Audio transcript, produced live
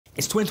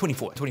It's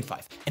 2024,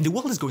 25, and the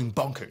world is going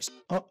bonkers.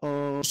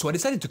 So I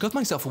decided to cut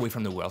myself away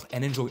from the world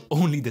and enjoy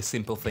only the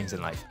simple things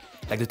in life.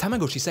 Like the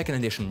Tamagotchi 2nd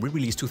edition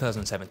re-released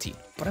 2017.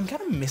 But I'm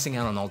kind of missing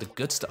out on all the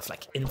good stuff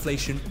like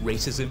inflation,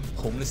 racism,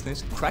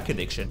 homelessness, crack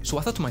addiction. So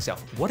I thought to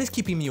myself, what is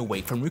keeping me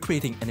awake from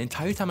recreating an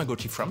entire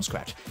Tamagotchi from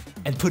scratch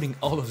and putting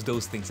all of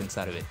those things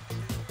inside of it?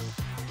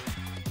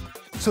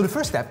 So the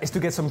first step is to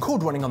get some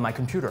code running on my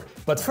computer.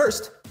 But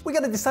first, we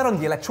gotta decide on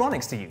the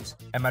electronics to use.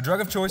 And my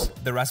drug of choice,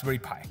 the Raspberry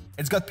Pi.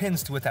 It's got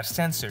pins to attach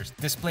sensors,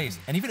 displays,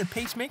 and even a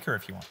pacemaker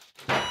if you want.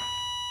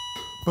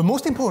 But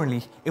most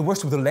importantly, it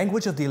works with the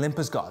language of the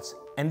Olympus gods,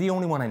 and the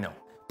only one I know,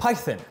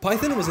 Python.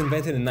 Python was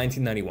invented in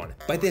 1991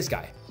 by this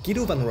guy,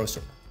 Guido van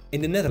Rossum,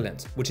 in the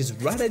Netherlands, which is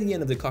right at the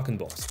end of the cock and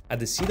balls, at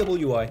the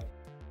CWI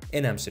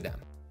in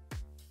Amsterdam.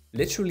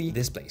 Literally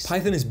this place.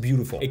 Python is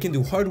beautiful. It can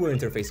do hardware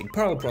interfacing,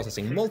 parallel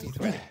processing,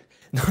 multi-threading.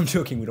 No, I'm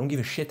joking, we don't give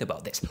a shit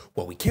about this.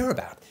 What we care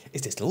about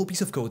is this little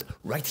piece of code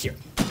right here.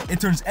 It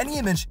turns any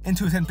image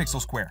into a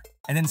 10-pixel square,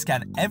 and then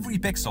scan every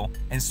pixel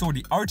and store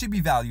the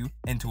RGB value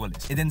into a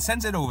list. It then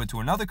sends it over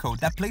to another code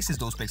that places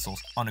those pixels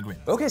on a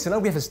grid. Okay, so now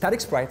we have a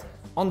static sprite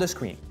on the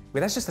screen.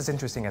 But that's just as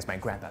interesting as my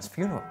grandpa's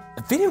funeral.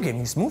 A video game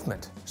needs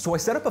movement. So I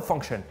set up a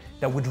function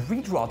that would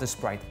redraw the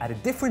sprite at a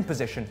different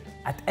position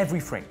at every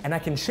frame. And I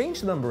can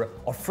change the number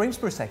of frames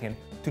per second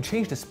to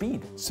change the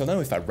speed. So now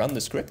if I run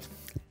the script,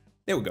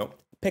 there we go.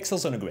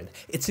 Pixels on a grid.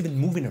 It's even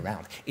moving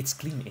around. It's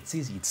clean, it's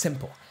easy, it's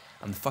simple.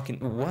 I'm fucking,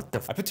 what the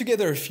f— I put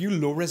together a few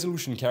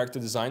low-resolution character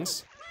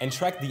designs and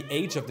tracked the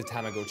age of the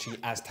Tamagotchi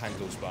as time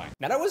goes by.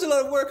 Now that was a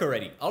lot of work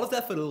already. All of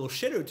that for the little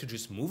shitter to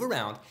just move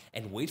around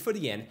and wait for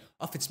the end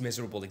of its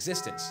miserable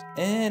existence.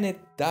 And it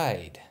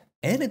died.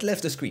 And it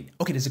left the screen.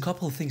 Okay, there's a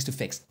couple of things to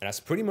fix. And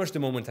that's pretty much the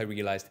moment I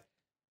realized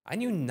I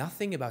knew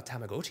nothing about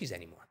Tamagotchis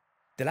anymore.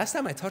 The last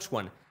time I touched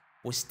one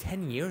was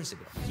 10 years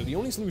ago. So the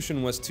only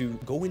solution was to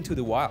go into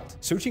the wild,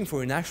 searching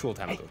for an actual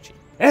Tamagotchi.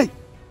 Hey!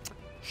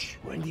 Shh,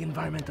 we're in the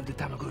environment of the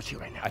Tamagotchi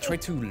right now. I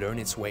tried to learn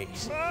its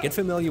ways, get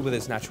familiar with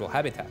its natural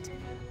habitat.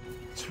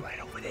 It's right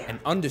over there. And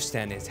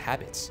understand its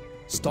habits,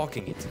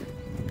 stalking it.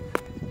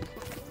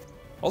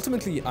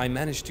 Ultimately, I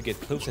managed to get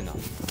close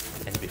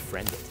enough and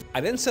befriend it. I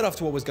then set off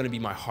to what was going to be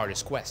my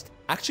hardest quest,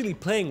 actually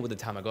playing with the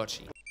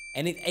Tamagotchi.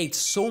 And it ate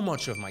so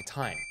much of my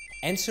time,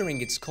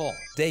 answering its call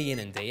day in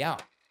and day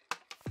out.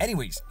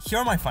 Anyways, here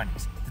are my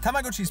findings. The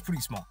Tamagotchi is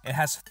pretty small. It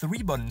has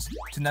 3 buttons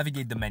to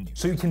navigate the menu.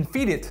 So you can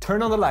feed it,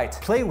 turn on the light,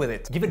 play with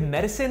it, give it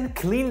medicine,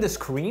 clean the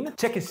screen,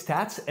 check its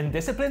stats and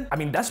discipline. I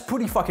mean, that's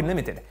pretty fucking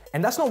limited.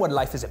 And that's not what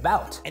life is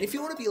about. And if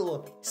you want to be a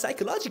little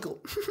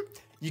psychological,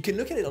 you can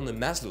look at it on the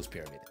Maslow's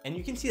pyramid, and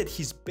you can see that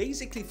he's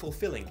basically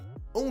fulfilling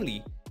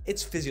only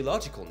its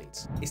physiological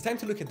needs. It's time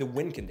to look at the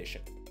win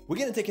condition. We're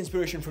gonna take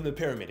inspiration from the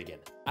pyramid again.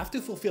 After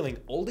fulfilling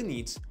all the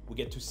needs, we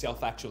get to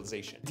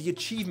self-actualization, the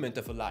achievement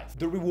of a life,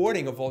 the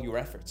rewarding of all your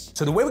efforts.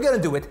 So the way we're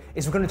gonna do it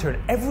is we're gonna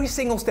turn every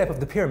single step of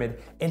the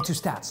pyramid into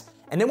stats.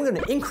 And then we're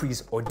gonna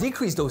increase or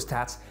decrease those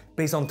stats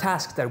based on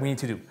tasks that we need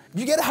to do.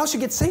 You get a house, you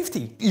get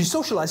safety. You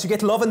socialize, you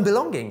get love and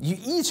belonging. You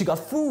eat, you got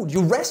food.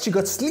 You rest, you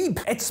got sleep.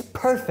 It's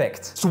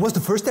perfect. So what's the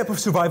first step of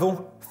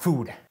survival?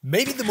 Food.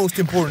 Maybe the most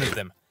important of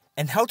them.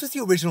 And how does the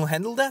original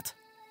handle that?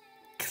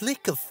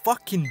 Click a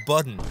fucking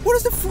button. Where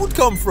does the food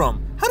come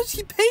from? How does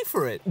he pay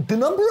for it? The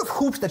number of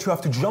hoops that you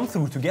have to jump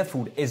through to get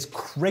food is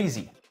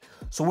crazy.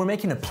 So we're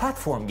making a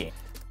platform game.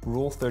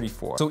 Rule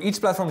 34. So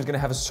each platform is gonna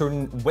have a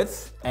certain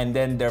width, and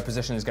then their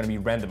position is gonna be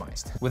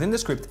randomized. Within the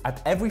script,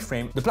 at every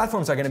frame, the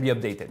platforms are gonna be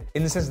updated,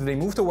 in the sense that they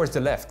move towards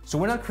the left. So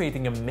we're not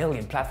creating a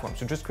million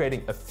platforms, we're just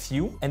creating a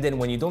few, and then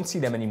when you don't see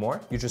them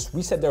anymore, you just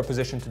reset their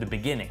position to the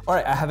beginning. All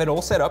right, I have it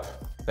all set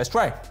up. Let's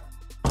try.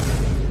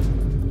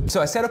 So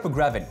I set up a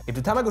graven. If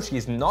the Tamagotchi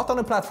is not on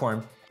a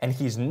platform and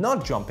he's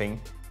not jumping,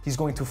 he's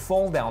going to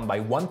fall down by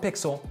 1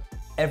 pixel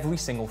every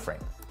single frame.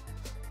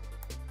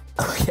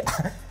 Okay,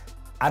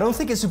 I don't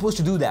think it's supposed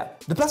to do that.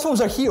 The platforms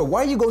are here,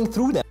 why are you going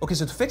through them? Okay,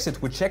 so to fix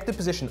it, we check the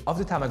position of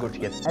the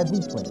Tamagotchi at every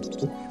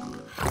frame.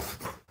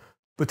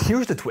 But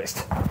here's the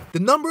twist. The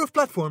number of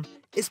platform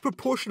is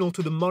proportional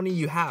to the money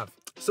you have.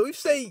 So if,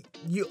 say,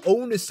 you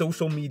own a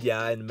social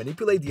media and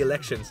manipulate the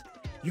elections,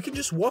 you can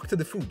just walk to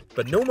the food,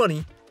 but no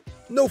money,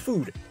 no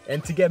food.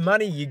 And to get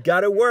money, you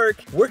gotta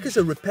work. Work is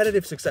a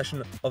repetitive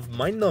succession of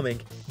mind-numbing,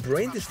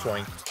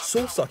 brain-destroying,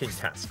 soul-sucking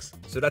tasks.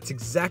 So that's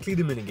exactly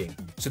the minigame.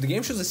 So the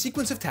game shows a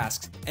sequence of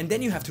tasks, and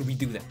then you have to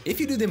redo them.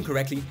 If you do them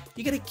correctly,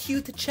 you get a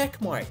cute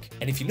check mark.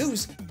 And if you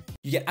lose,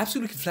 you get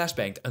absolutely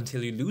flashbanged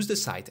until you lose the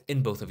sight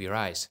in both of your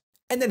eyes.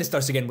 And then it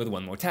starts again with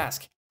one more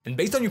task. And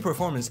based on your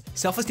performance,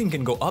 self-esteem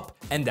can go up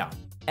and down.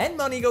 And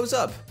money goes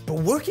up. But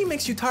working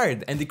makes you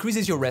tired and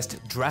decreases your rest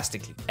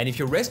drastically. And if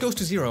your rest goes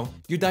to 0,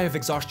 you die of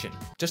exhaustion,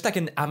 just like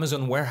an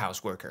Amazon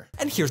warehouse worker.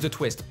 And here's the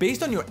twist.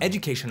 Based on your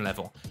education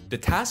level, the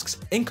tasks,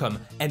 income,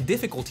 and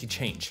difficulty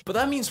change. But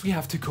that means we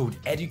have to code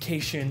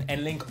education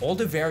and link all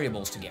the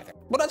variables together.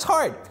 But that's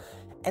hard.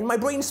 And my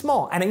brain's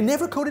small, and I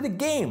never coded a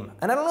game.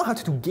 And I don't know how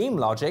to do game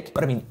logic.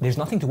 But I mean, there's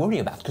nothing to worry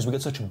about because we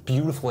got such a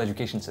beautiful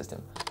education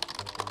system.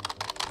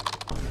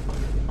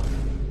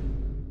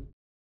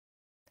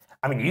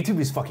 I mean, YouTube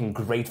is fucking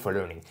great for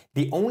learning.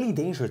 The only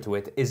danger to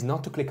it is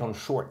not to click on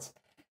shorts.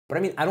 But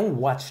I mean, I don't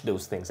watch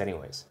those things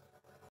anyways.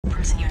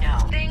 Person you know.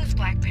 Things,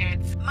 black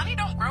pants. Money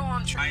don't grow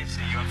on trees. So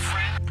you have a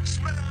friend?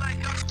 Smelling like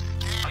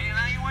oh, you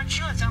know, you weren't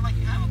sure. It sounds like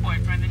you have a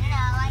boyfriend. No,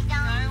 I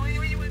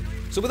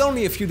don't. So with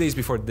only a few days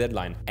before the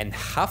deadline and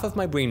half of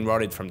my brain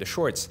rotted from the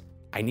shorts,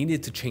 I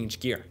needed to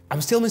change gear.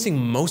 I'm still missing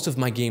most of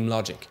my game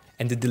logic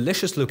and the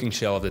delicious looking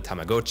shell of the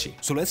Tamagotchi.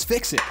 So let's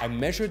fix it. I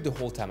measured the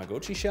whole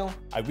Tamagotchi shell,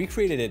 I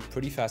recreated it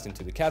pretty fast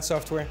into the CAD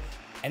software,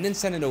 and then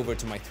sent it over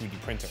to my 3D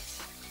printer.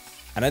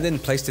 And I then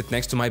placed it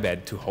next to my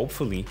bed to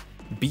hopefully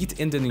beat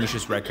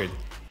Indonesia's record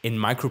in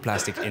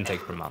microplastic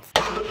intake per month.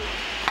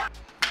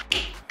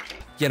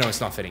 Yeah, no,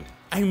 it's not fitting.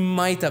 I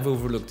might have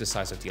overlooked the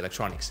size of the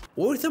electronics.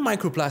 Or the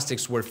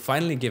microplastics were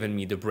finally giving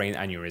me the brain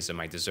aneurysm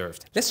I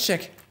deserved. Let's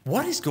check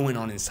what is going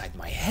on inside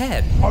my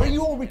head. Are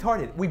you all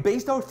retarded? We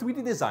based our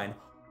 3D design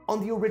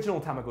on the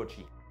original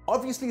Tamagotchi.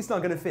 Obviously, it's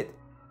not gonna fit.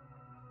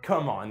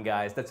 Come on,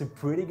 guys, that's a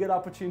pretty good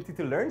opportunity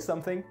to learn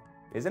something,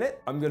 isn't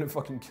it? I'm gonna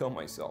fucking kill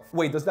myself.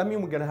 Wait, does that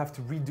mean we're gonna have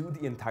to redo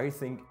the entire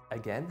thing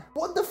again?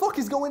 What the fuck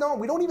is going on?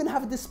 We don't even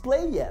have a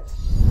display yet.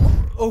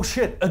 Oh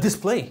shit, a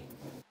display.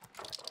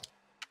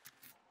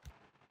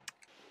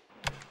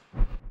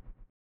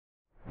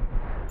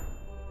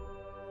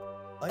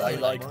 I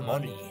like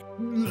money.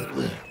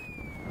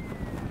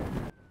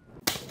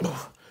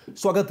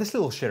 So I got this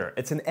little shitter.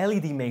 It's an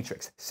LED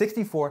matrix,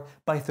 64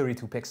 by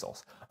 32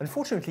 pixels.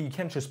 Unfortunately, you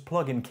can't just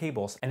plug in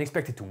cables and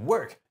expect it to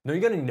work. No,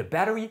 you're gonna need a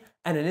battery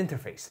and an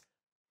interface.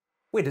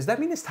 Wait, does that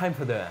mean it's time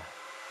for the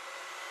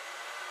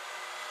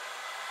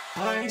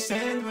pie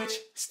sandwich?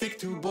 Stick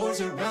two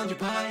boards around your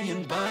pie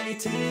and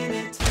bite in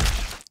it.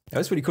 That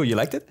was pretty cool. You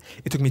liked it?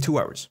 It took me 2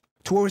 hours.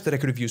 2 hours that I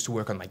could have used to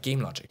work on my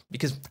game logic,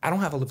 because I don't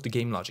have all of the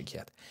game logic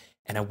yet.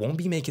 And I won't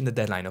be making the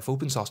deadline of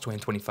Open Source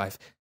 2025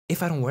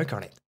 if I don't work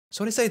on it.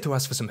 So I decided to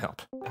ask for some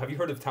help. Have you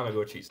heard of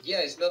Tamagotchis? Yeah,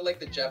 it's not like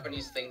the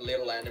Japanese thing,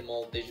 little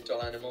animal,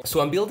 digital animal.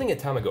 So I'm building a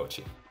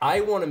Tamagotchi.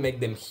 I want to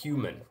make them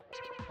human.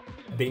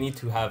 They need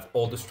to have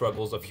all the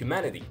struggles of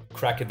humanity.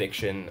 Crack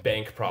addiction,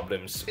 bank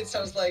problems. It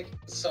sounds like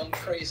some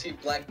crazy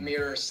Black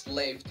Mirror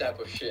slave type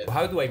of shit.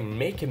 How do I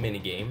make a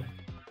minigame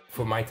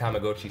for my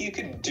Tamagotchi? You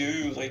could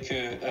do like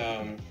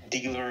a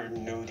deal or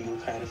no deal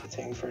kind of a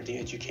thing for the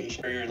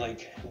education. Or you're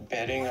like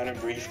betting on a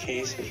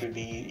briefcase, which would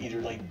be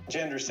either like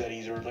gender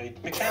studies or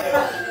like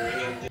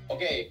mechanical.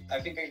 Okay,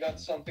 I think I got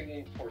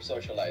something for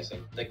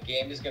socializing. The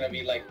game is gonna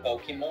be like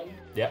Pokemon.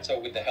 Yeah. So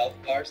with the health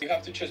cards, you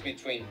have to choose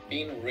between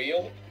being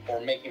real or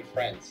making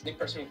friends. The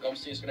person who comes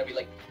to you is gonna be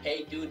like,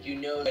 hey dude, you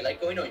know, I like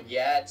going on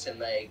yachts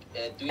and like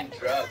doing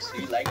drugs.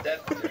 Do you like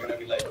that? You're gonna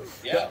be like,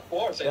 yeah, of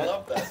course, I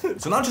love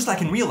that. So not just like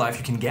in real life,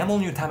 you can gamble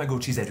on your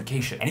Tamagotchi's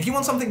education. And if you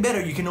want something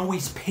better, you can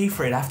always pay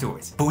for it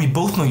afterwards. But we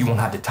both know you won't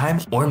have the time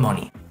or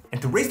money.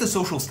 And to raise the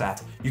social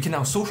stat, you can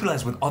now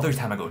socialize with other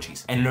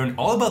Tamagotchis and learn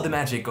all about the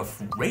magic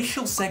of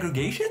racial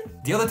segregation.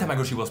 The other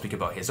Tamagotchi will speak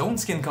about his own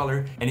skin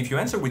color, and if you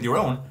answer with your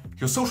own,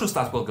 your social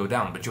stat will go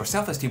down, but your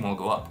self-esteem will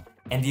go up.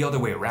 And the other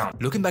way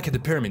around. Looking back at the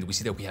pyramid, we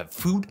see that we have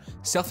food,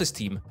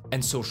 self-esteem,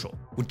 and social.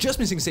 We're just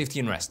missing safety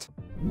and rest.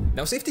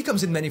 Now, safety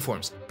comes in many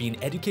forms.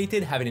 Being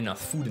educated, having enough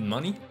food and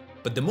money,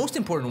 but the most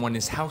important one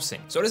is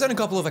housing. So I designed a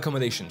couple of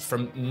accommodations,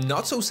 from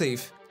not so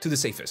safe to the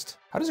safest.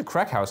 How does a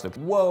crack house look?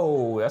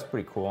 Whoa, that's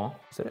pretty cool.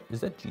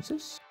 Is that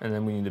Jesus? And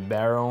then we need a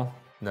barrel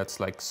that's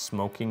like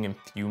smoking and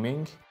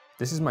fuming.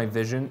 This is my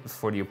vision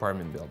for the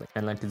apartment building.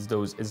 And like it's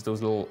those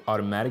little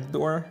automatic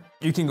door.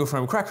 You can go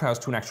from a crack house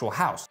to an actual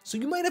house. So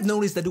you might have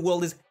noticed that the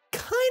world is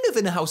kind of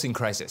in a housing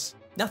crisis.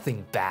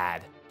 Nothing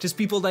bad, just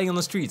people dying on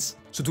the streets.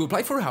 So to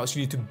apply for a house,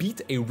 you need to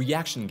beat a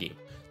reaction game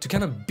to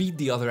kind of beat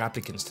the other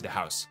applicants to the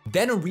house.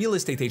 Then a real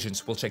estate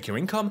agent will check your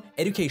income,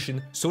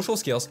 education, social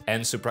skills,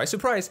 and surprise,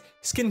 surprise,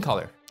 skin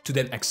color to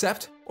then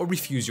accept or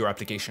refuse your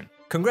application.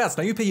 Congrats,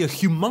 now you pay a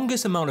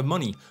humongous amount of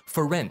money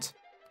for rent,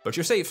 but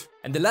you're safe.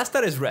 And the last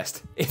stat is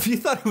rest. If you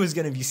thought I was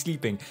gonna be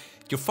sleeping,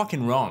 you're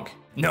fucking wrong.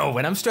 No,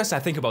 when I'm stressed, I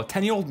think about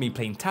 10-year-old me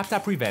playing Tap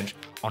Tap Revenge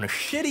on a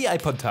shitty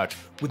iPod Touch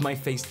with my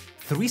face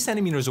 3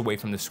 centimeters away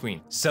from the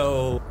screen.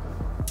 So...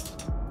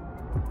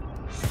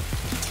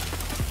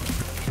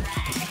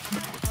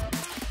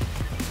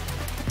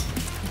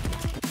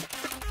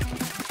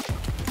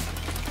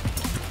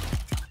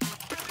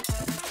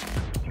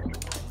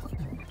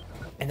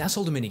 And that's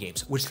all the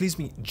minigames, which leaves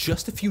me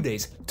just a few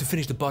days to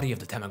finish the body of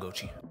the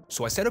Tamagotchi.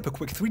 So I set up a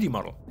quick 3D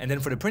model, and then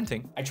for the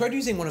printing, I tried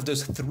using one of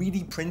those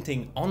 3D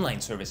printing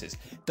online services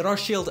that are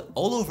shilled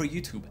all over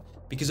YouTube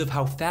because of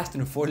how fast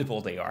and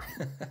affordable they are.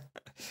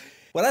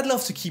 Well, I'd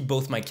love to keep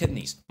both my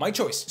kidneys, my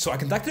choice. So I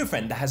contacted a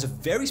friend that has a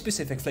very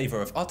specific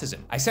flavor of autism.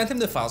 I sent him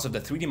the files of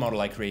the 3D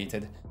model I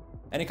created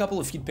and a couple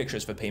of feed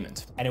pictures for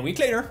payment. And a week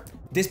later,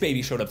 this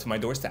baby showed up to my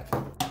doorstep.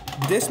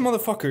 This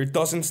motherfucker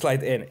doesn't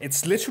slide in.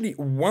 It's literally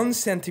 1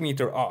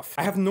 centimeter off.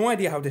 I have no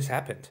idea how this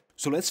happened.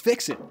 So let's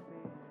fix it.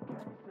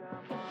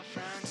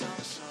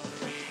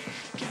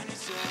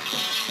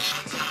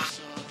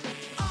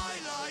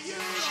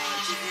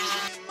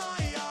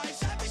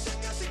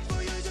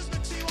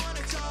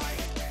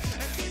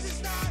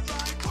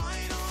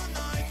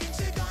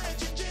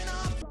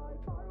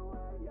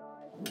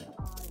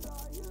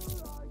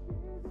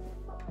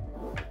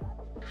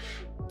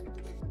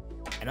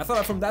 And I thought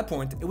that from that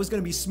point, it was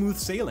gonna be smooth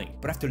sailing.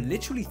 But after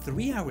literally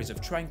 3 hours of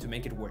trying to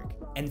make it work,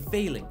 and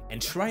failing, and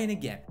trying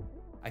again,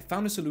 I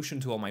found a solution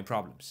to all my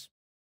problems.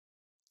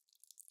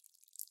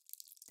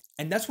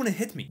 And that's when it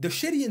hit me. The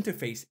shitty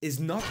interface is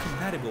not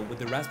compatible with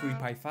the Raspberry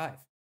Pi 5.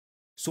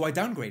 So I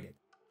downgraded.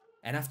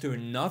 And after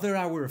another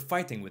hour of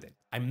fighting with it,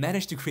 I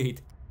managed to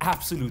create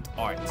absolute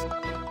art.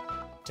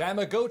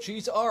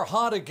 Tamagotchis are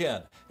hot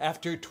again.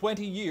 After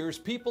 20 years,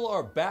 people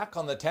are back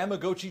on the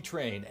Tamagotchi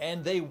train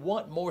and they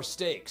want more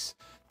steaks.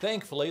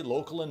 Thankfully,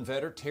 local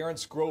inventor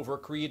Terrence Grover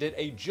created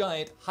a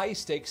giant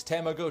high-stakes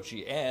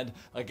Tamagotchi and,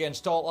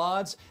 against all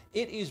odds,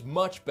 it is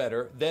much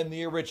better than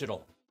the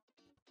original.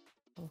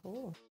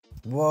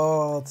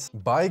 What?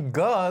 Buy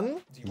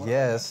gun?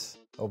 Yes.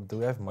 Oh, do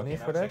we have money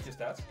for that? Check your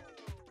stats.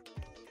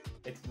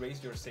 It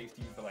raised your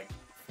safety for like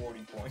 40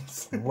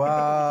 points.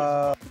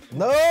 Wow.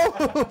 No!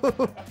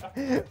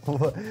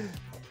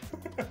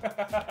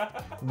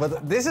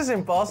 But this is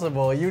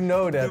impossible, you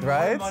know that,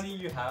 right? The more money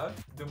you have,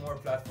 the more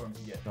platforms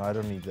you get. No, I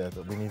don't need that.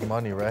 We need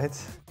money, right?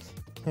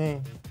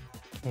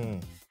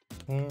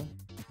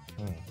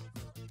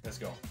 Let's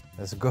go.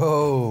 Let's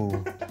go.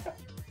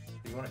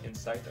 Do you want to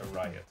incite a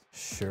riot?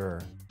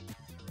 Sure.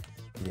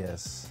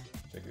 Yes.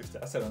 Check your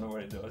stats, I don't know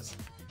what it does.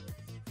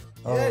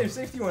 Oh. Yeah, your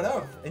safety went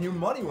up, and your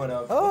money went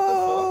up.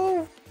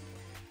 Oh!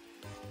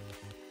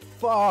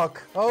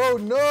 Fuck! Oh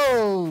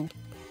no!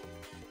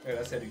 Hey,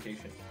 that's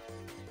education.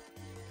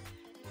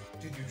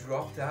 Dude, you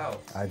dropped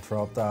out. I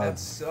dropped out. That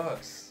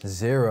sucks.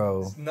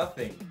 0. It's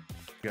nothing.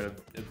 You got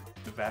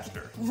a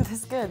bachelor.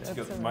 That's good. She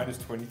got minus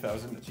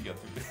 20,000 that she got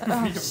through.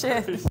 Oh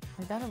shit.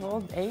 I got an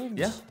old age.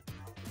 Yeah.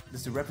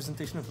 This is the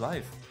representation of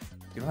life.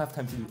 You don't have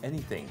time to do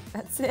anything.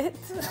 That's it?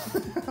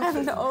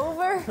 I'm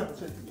over?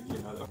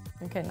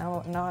 Okay,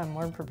 now I'm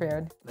more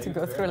prepared to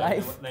go through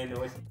life.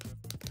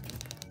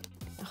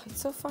 Oh,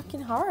 it's so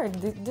fucking hard.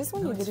 This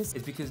one you did is...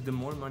 It's because the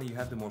more money you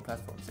have, the more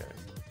platforms there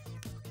is.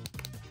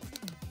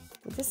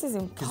 This is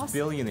impossible. Because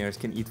billionaires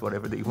can eat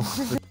whatever they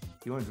want.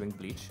 You want to drink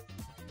bleach?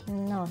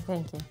 No,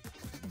 thank you.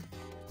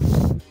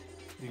 Do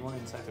you want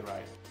to incite the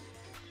riot?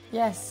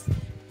 Yes.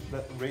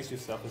 But raise your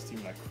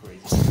self-esteem like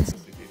crazy.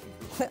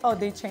 Oh,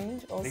 they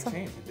change also? They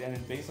change.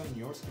 And based on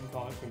your skin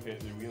color compared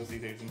to the real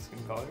estate agent's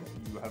skin color,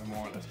 you have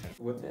more or less chance.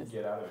 What did you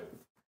get out of it?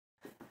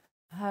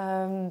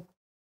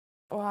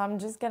 Well, I'm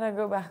just gonna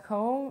go back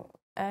home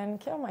and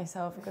kill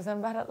myself because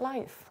I'm bad at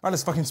life. Alright,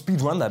 let's fucking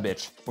speed run that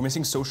bitch. We're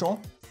missing social,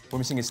 we're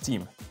missing his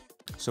team.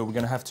 So we're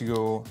gonna have to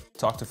go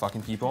talk to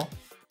fucking people.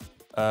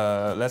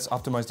 Let's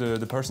optimize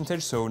the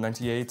percentage, so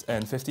 98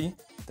 and 50.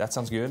 That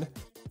sounds good.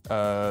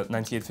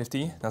 98,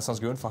 50. That sounds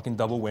good. Fucking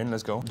double win.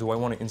 Let's go. Do I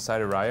want to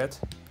incite a riot?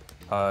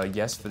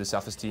 Yes, for the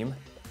self-esteem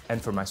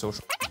and for my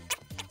social.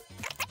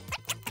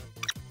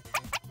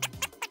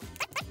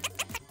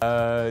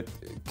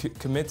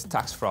 Commit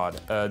tax fraud.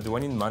 Do I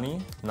need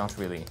money? Not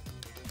really.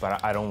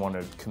 But I don't want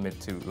to commit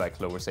to like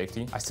lower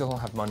safety. I still don't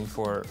have money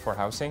for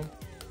housing.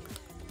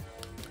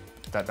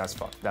 That's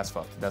fucked. That's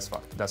fucked. That's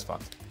fucked. That's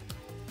fucked.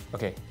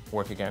 Okay,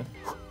 work again.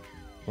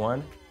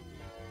 1,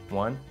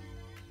 1,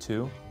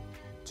 2,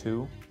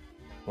 2,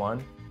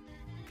 1,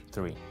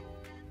 3.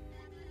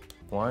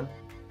 1,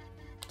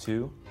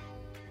 2.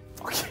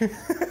 Fuck.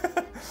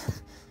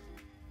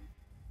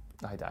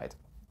 I died.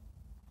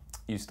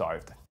 You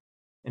starved.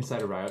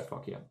 Inside a riot?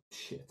 Fuck yeah.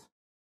 Shit.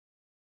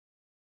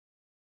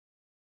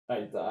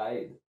 I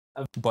died.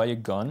 Buy a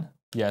gun?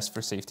 Yes,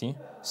 for safety.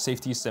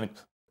 Safety is 7.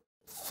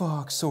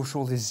 Fuck,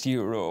 social is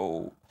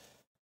 0.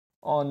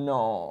 Oh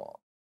no.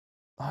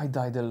 I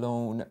died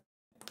alone.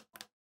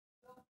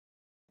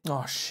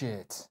 Oh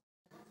shit.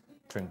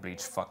 Drink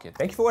bleach, fuck it.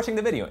 Thank you for watching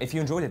the video. If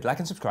you enjoyed it, like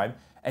and subscribe,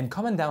 and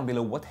comment down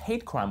below what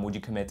hate crime would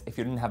you commit if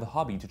you didn't have a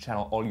hobby to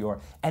channel all your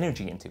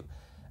energy into.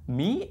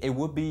 Me, it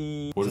would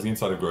be... What does the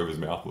inside of Grover's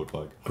mouth look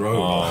like? Grover.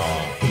 Oh.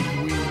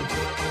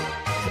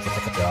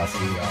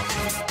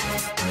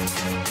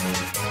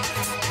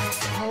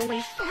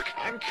 Holy fuck,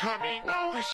 I'm coming. Oh,